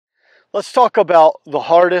Let's talk about the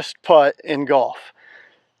hardest putt in golf.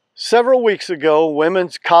 Several weeks ago,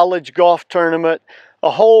 women's college golf tournament,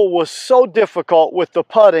 a hole was so difficult with the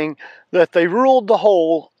putting that they ruled the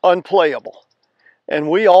hole unplayable. And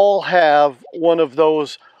we all have one of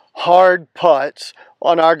those hard putts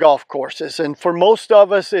on our golf courses. And for most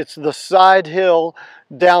of us, it's the side hill,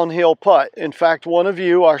 downhill putt. In fact, one of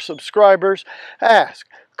you, our subscribers, asked,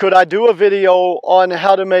 could I do a video on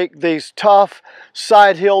how to make these tough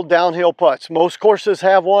side hill, downhill putts? Most courses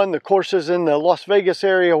have one. The courses in the Las Vegas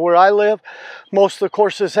area where I live, most of the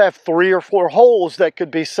courses have 3 or 4 holes that could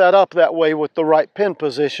be set up that way with the right pin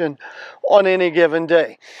position on any given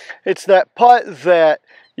day. It's that putt that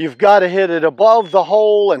you've got to hit it above the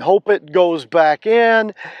hole and hope it goes back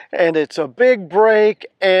in, and it's a big break,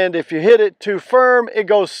 and if you hit it too firm, it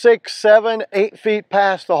goes 6, 7, 8 feet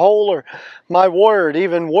past the hole, or my word,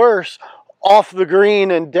 even worse, off the green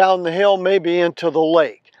and down the hill, maybe into the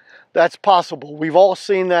lake. That's possible. We've all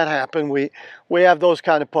seen that happen. We have those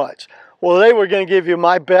kind of putts. Well, today we're going to give you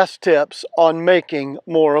my best tips on making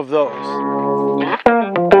more of those.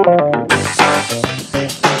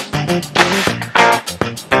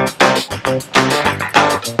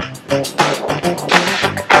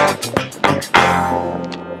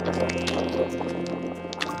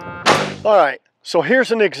 All right, so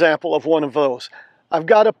here's an example of one of those. I've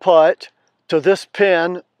got a putt to this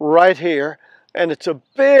pin right here, and it's a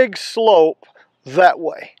big slope that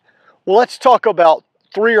way. Well, let's talk about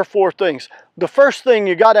 3 or 4 things. The first thing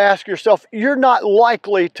you got to ask yourself, you're not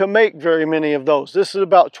likely to make very many of those. This is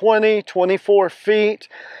about 20, 24 feet,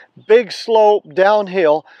 big slope,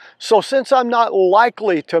 downhill. So since I'm not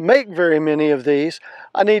likely to make very many of these,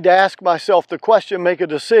 I need to ask myself the question, make a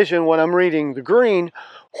decision when I'm reading the green,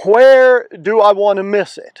 where do I want to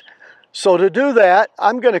miss it? So to do that,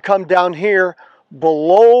 I'm going to come down here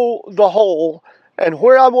below the hole, and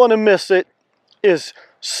where I want to miss it is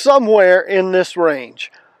somewhere in this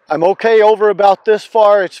range. I'm okay over about this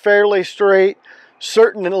far, it's fairly straight.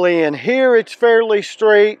 Certainly in here it's fairly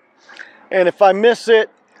straight, and if I miss it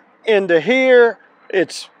into here,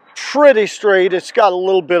 it's pretty straight. It's got a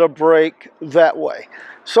little bit of break that way.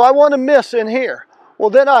 So I want to miss in here. Well,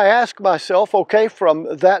 then I ask myself, okay,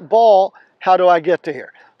 from that ball, how do I get to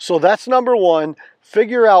here? So that's number one.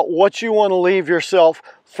 Figure out what you want to leave yourself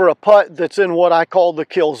for a putt that's in what I call the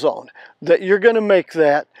kill zone. That you're going to make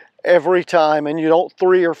that every time and you don't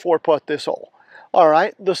 3 or 4 putt this hole. All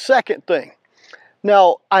right, the second thing.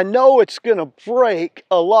 Now, I know it's going to break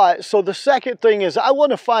a lot, so the second thing is I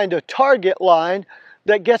want to find a target line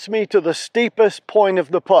that gets me to the steepest point of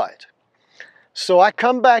the putt. So I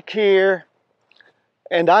come back here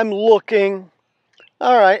and I'm looking.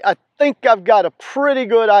 All right, I think I've got a pretty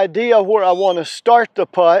good idea where I want to start the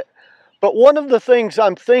putt, but one of the things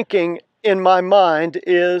I'm thinking in my mind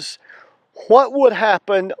is what would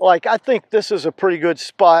happen, like I think this is a pretty good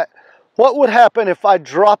spot, what would happen if I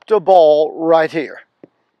dropped a ball right here?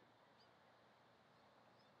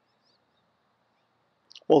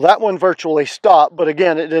 Well, that one virtually stopped, but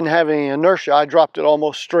again, it didn't have any inertia. I dropped it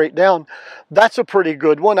almost straight down. That's a pretty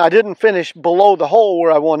good one. I didn't finish below the hole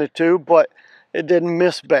where I wanted to, but it didn't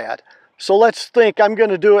miss bad. So let's think I'm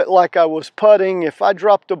going to do it like I was putting. If I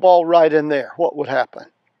dropped the ball right in there, what would happen?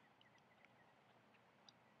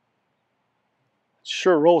 It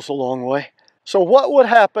sure rolls a long way. So what would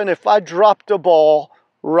happen if I dropped a ball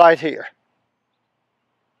right here?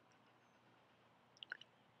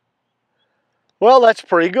 Well, that's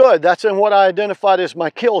pretty good. That's in what I identified as my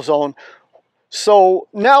kill zone. So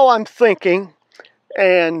now I'm thinking,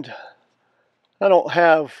 and I don't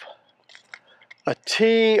have a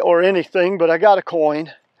tee or anything, but I got a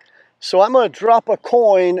coin. So I'm going to drop a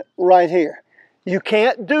coin right here. You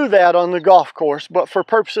can't do that on the golf course, but for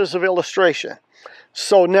purposes of illustration.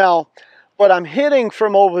 So now, but I'm hitting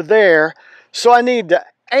from over there, so I need to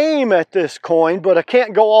aim at this coin, but I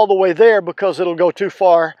can't go all the way there because it'll go too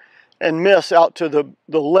far and miss out to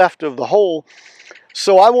the left of the hole.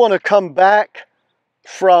 So I want to come back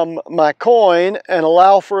from my coin and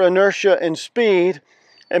allow for inertia and speed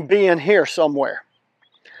and be in here somewhere.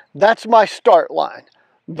 That's my start line.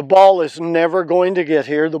 The ball is never going to get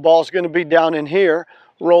here. The ball's going to be down in here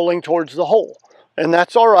rolling towards the hole. And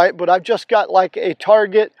that's all right, but I've just got like a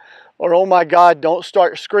target, or oh my God, don't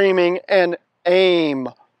start screaming, an aim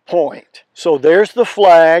point. So there's the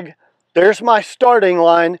flag. There's my starting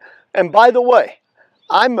line. And by the way,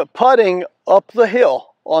 I'm putting up the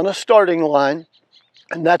hill on a starting line,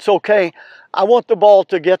 and that's okay. I want the ball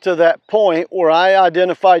to get to that point where I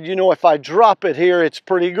identified, you know, if I drop it here, it's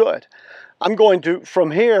pretty good. I'm going to,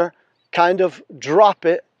 from here, kind of drop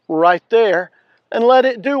it right there and let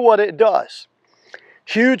it do what it does.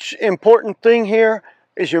 Huge important thing here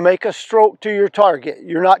is you make a stroke to your target.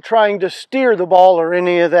 You're not trying to steer the ball or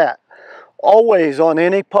any of that. Always on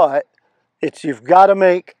any putt, you've got to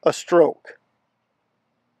make a stroke.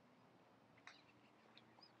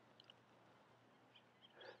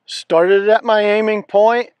 Started at my aiming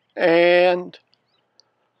point, and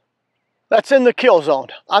that's in the kill zone.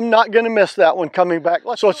 I'm not going to miss that one coming back.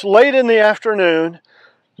 So it's late in the afternoon.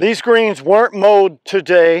 These greens weren't mowed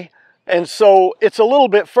today, and so it's a little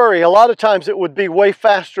bit furry. A lot of times it would be way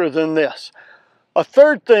faster than this. A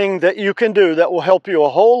third thing that you can do that will help you a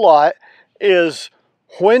whole lot is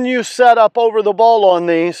when you set up over the ball on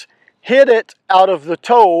these, hit it out of the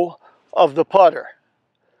toe of the putter.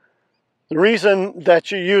 The reason that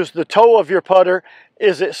you use the toe of your putter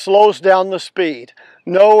is it slows down the speed.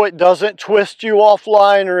 No, it doesn't twist you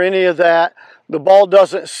offline or any of that. The ball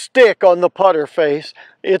doesn't stick on the putter face.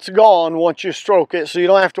 It's gone once you stroke it, so you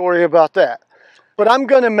don't have to worry about that. But I'm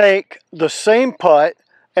going to make the same putt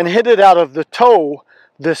and hit it out of the toe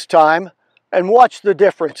this time, and watch the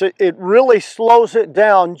difference. It really slows it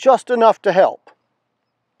down just enough to help.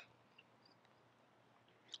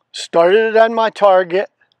 Started it on my target,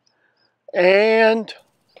 and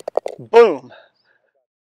boom.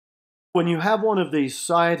 When you have one of these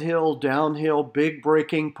side hill, downhill, big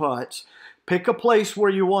breaking putts, pick a place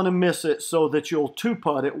where you want to miss it so that you'll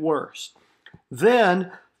two-putt it worse.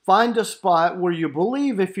 Then find a spot where you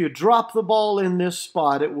believe if you drop the ball in this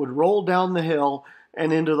spot, it would roll down the hill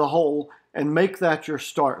and into the hole, and make that your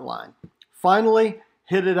start line. Finally,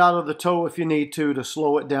 hit it out of the toe if you need to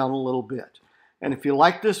slow it down a little bit. And if you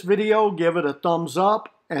like this video, give it a thumbs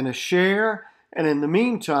up and a share. And in the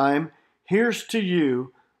meantime, here's to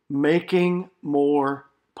you making more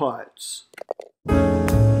putts.